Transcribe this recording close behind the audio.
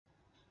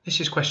This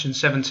is question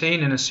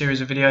 17 in a series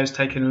of videos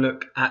taking a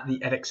look at the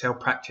Edexcel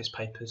practice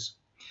papers.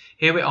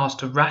 Here we're asked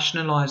to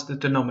rationalise the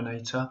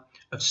denominator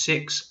of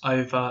 6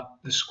 over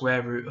the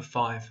square root of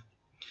 5.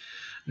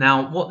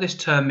 Now what this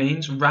term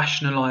means,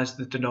 rationalise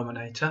the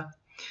denominator,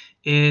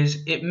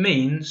 is it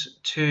means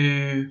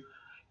to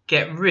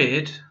get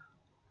rid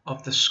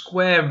of the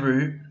square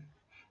root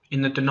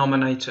in the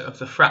denominator of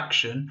the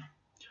fraction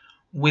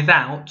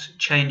without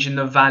changing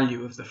the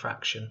value of the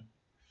fraction.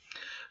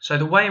 So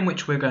the way in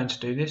which we're going to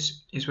do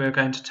this is we're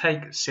going to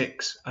take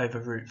 6 over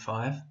root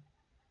 5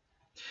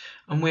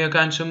 and we are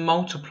going to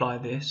multiply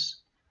this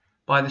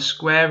by the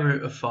square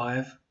root of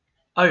 5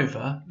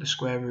 over the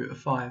square root of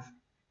 5.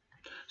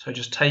 So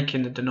just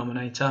taking the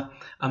denominator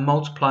and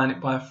multiplying it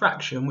by a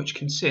fraction which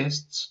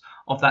consists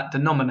of that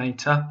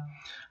denominator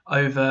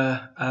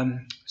over,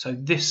 so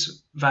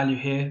this value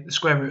here, the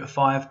square root of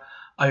 5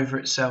 over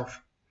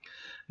itself.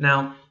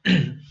 Now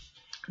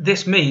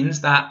this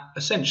means that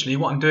essentially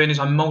what I'm doing is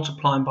I'm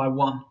multiplying by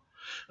 1,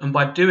 and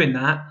by doing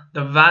that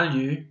the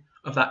value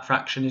of that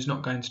fraction is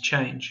not going to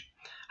change.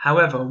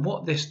 However,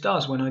 what this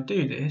does when I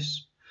do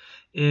this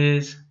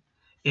is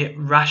it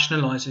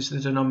rationalises the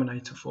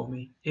denominator for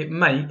me.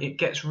 It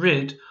gets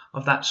rid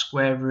of that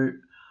square root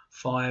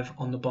 5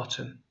 on the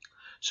bottom.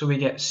 So we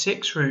get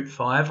 6 root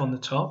 5 on the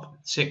top,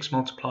 6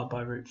 multiplied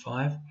by root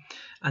 5,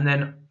 and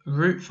then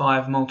root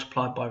 5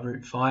 multiplied by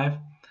root 5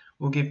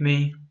 will give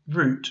me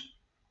root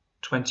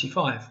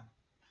 25.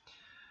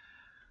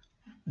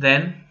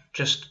 Then,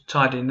 just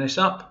tidying this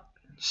up,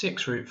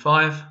 6 root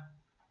 5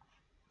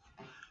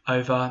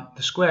 over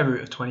the square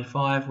root of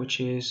 25,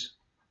 which is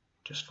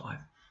just 5.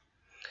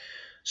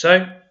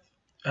 So,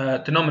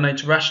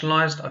 denominator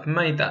rationalised, I've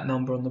made that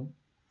number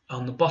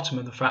on the bottom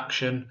of the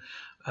fraction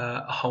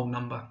a whole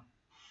number.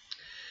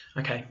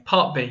 Okay,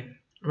 part B,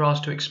 we're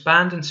asked to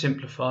expand and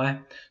simplify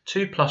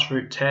 2 plus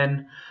root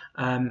 10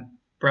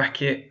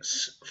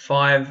 brackets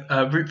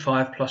root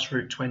 5 plus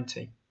root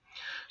 20.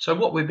 So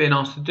what we've been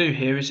asked to do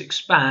here is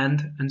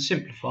expand and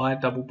simplify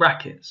double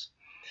brackets.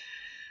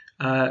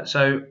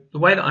 So the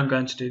way that I'm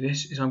going to do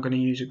this is I'm going to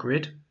use a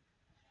grid.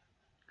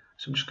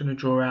 So I'm just going to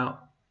draw out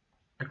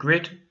a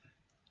grid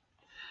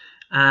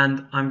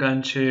and I'm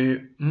going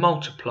to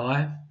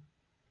multiply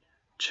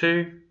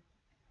 2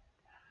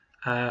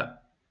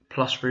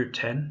 plus root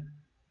 10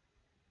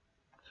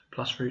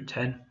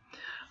 and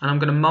I'm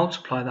going to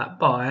multiply that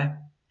by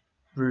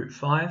root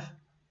 5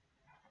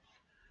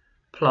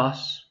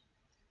 plus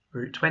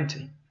root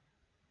 20.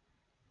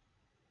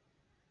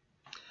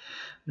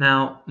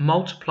 Now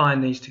multiplying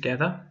these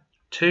together,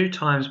 2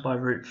 times by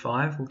root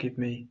 5 will give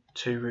me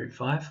 2 root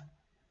 5.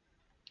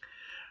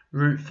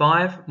 Root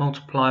 5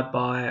 multiplied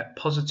by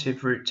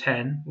positive root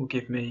 10 will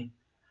give me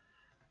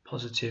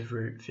positive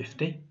root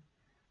 50.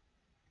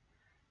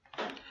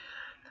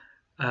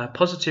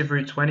 Positive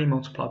root 20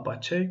 multiplied by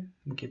 2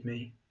 will give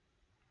me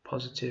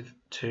positive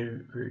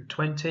 2 root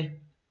 20,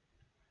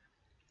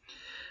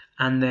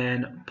 and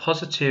then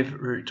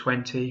positive root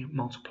 20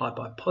 multiplied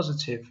by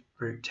positive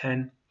root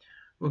 10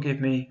 will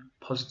give me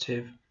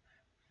positive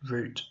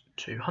root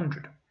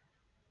 200.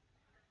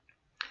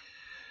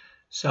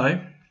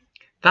 So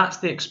that's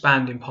the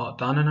expanding part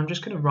done, and I'm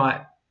just going to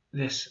write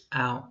this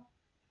out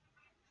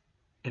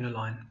in a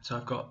line. So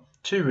I've got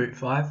 2 root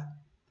 5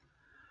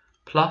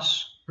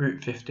 plus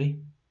root 50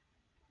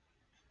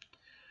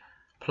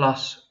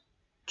 plus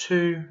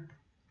 2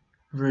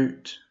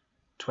 root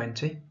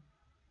 20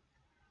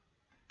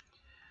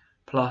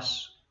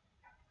 plus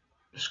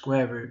the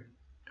square root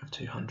of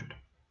 200.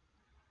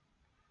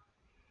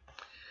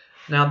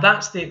 Now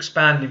that's the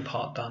expanding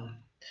part done.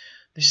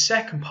 The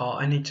second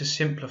part I need to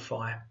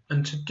simplify,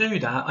 and to do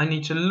that I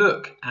need to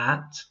look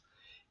at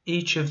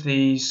each of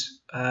these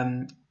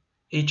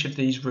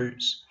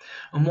roots,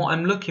 and what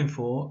I'm looking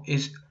for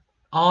is,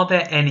 are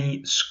there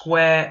any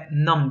square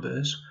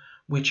numbers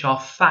which are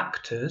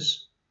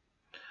factors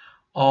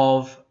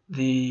of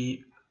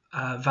the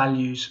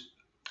values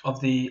of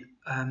these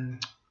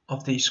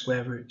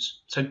square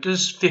roots? So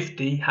does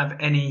 50 have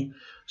any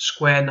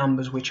square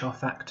numbers which are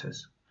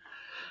factors?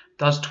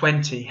 Does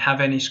 20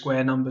 have any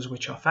square numbers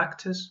which are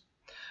factors?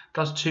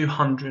 Does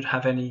 200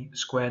 have any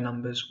square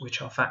numbers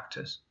which are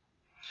factors?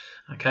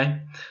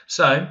 Okay,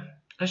 so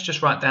let's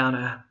just write down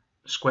our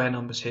square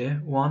numbers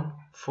here. 1,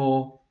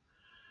 4,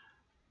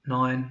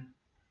 9,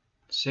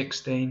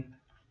 16,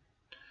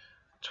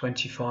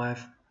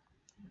 25,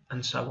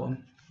 and so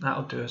on.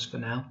 That'll do us for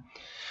now.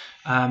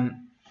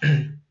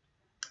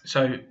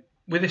 So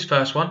with this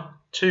first one,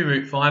 2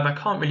 root 5, I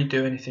can't really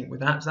do anything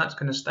with that, so that's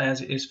going to stay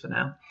as it is for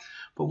now.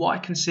 But what I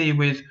can see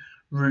with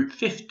root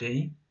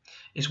 50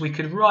 is we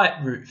could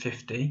write root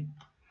 50.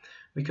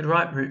 We could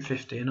write root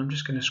 50, and I'm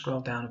just going to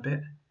scroll down a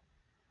bit.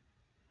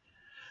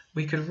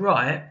 We could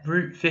write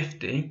root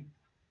 50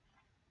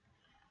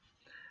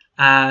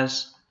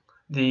 as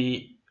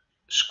the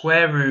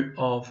square root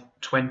of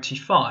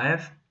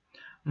 25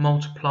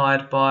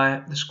 multiplied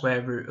by the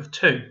square root of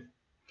 2,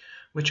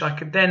 which I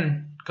could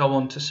then go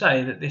on to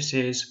say that this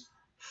is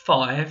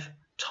 5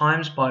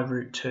 times by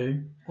root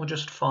 2, or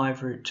just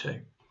 5 root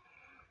 2.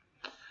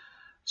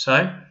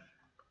 So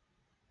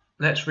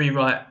let's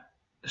rewrite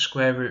the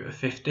square root of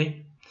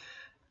 50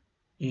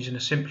 using a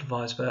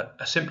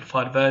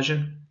simplified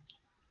version,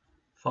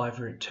 5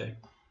 root 2.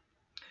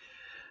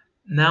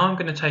 Now I'm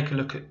going to take a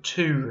look at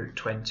 2 root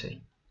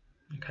 20.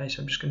 Okay,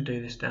 so I'm just going to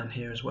do this down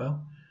here as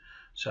well.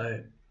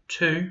 So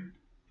 2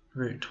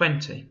 root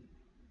 20.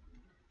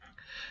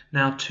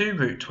 Now 2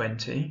 root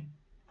 20,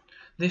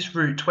 this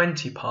root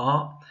 20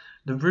 part,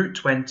 the root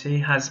 20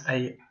 has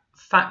a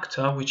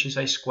factor which is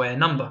a square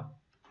number.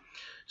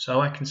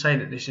 So I can say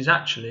that this is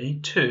actually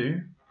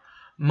 2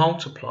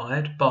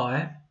 multiplied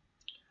by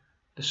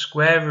the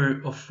square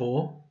root of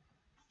 4,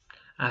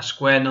 our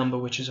square number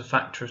which is a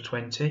factor of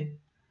 20,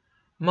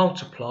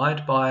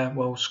 multiplied by,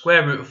 well,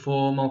 square root of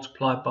 4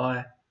 multiplied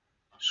by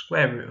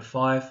square root of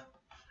 5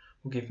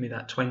 will give me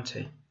that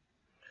 20.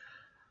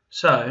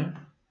 So,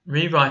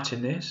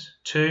 rewriting this,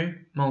 2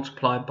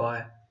 multiplied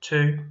by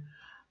 2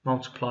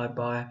 multiplied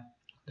by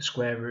the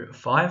square root of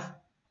 5,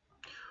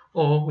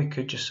 or we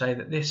could just say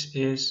that this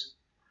is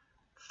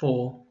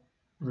 4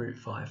 root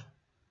 5.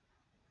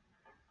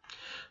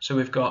 So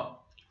we've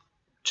got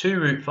 2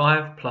 root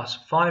 5 plus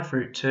 5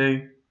 root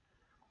 2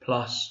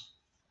 plus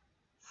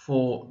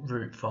 4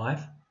 root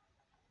 5.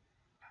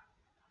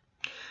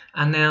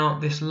 And now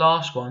this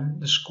last one,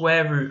 the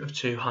square root of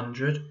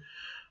 200.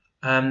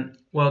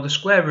 Well, the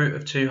square root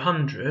of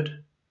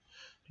 200,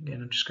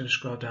 again, I'm just going to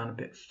scroll down a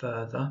bit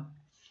further.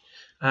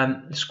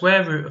 The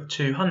square root of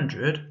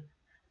 200,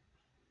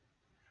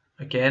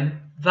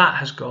 again, that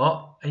has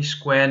got a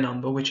square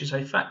number which is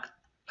a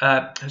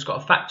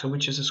factor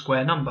which is a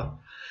square number.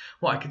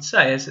 What I could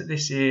say is that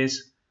this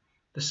is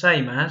the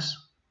same as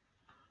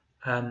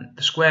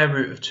the square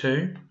root of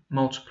 2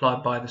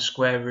 multiplied by the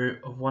square root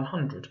of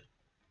 100.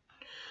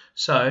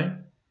 So,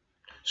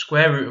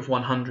 square root of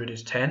 100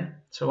 is 10,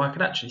 so I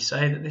could actually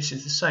say that this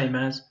is the same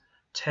as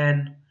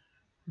 10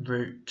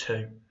 root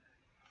 2.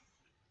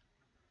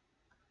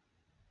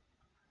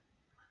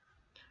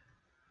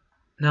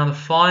 Now the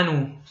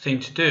final thing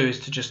to do is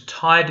to just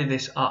tidy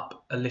this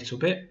up a little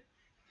bit,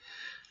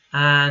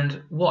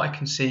 and what I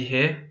can see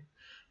here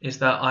is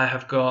that I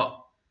have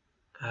got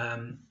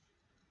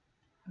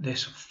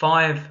this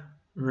 5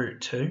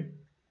 root 2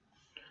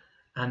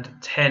 and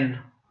 10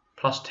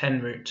 plus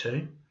 10 root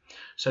 2.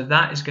 So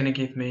that is going to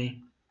give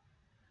me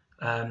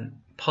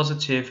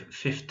positive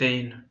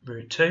 15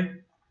 root 2.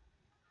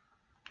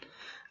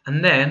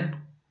 And then,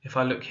 if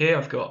I look here,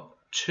 I've got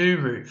 2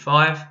 root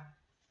 5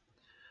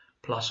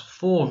 plus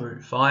 4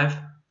 root 5.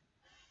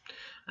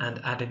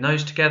 And adding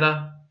those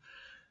together,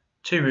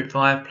 2 root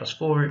 5 plus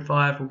 4 root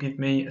 5 will give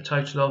me a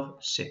total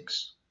of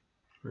 6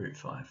 root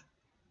 5.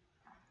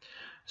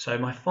 So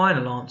my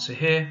final answer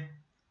here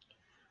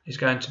is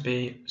going to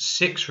be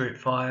 6 root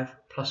 5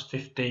 plus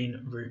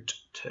 15 root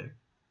 2.